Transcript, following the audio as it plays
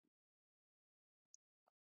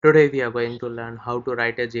Today we are going to learn how to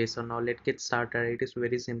write a JSON. Now let's get started. It is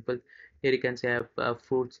very simple. Here you can say a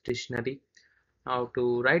fruits dictionary. Now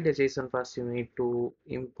to write a JSON, first you need to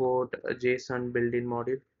import a JSON built-in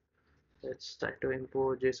module. Let's try to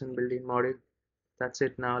import JSON built-in module. That's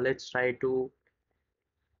it. Now let's try to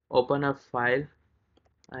open a file.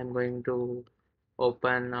 I'm going to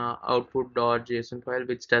open output.json file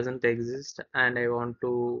which doesn't exist, and I want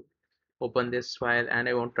to open this file and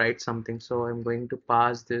I want to write something. So I'm going to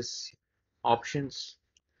pass this options.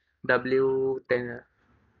 W10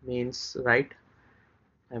 means write.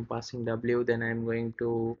 I'm passing W, then I'm going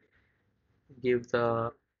to give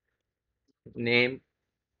the name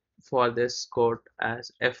for this code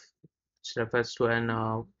as F, which refers to an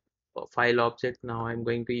file object. Now I'm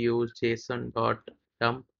going to use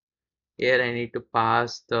json.dump. Here I need to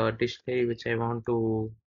pass the dictionary which I want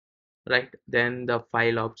to write, then the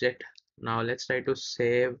file object. Now let's try to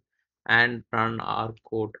save and run our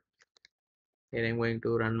code. Here I'm going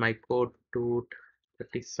to run my code to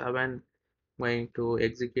 37, going to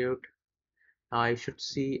execute. I should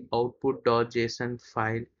see output.json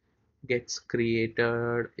file gets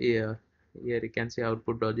created here. Here you can see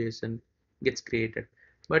output.json gets created,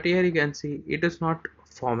 but here you can see it is not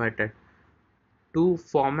formatted. To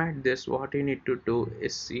format this, what you need to do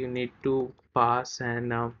is you need to pass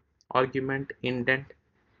an argument indent.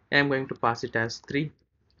 I'm going to pass it as 3.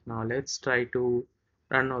 Now let's try to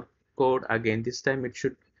run our code again. This time it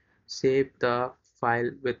should save the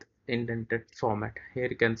file with indented format. Here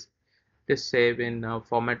you can just save in a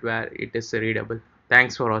format where it is readable.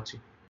 Thanks for watching.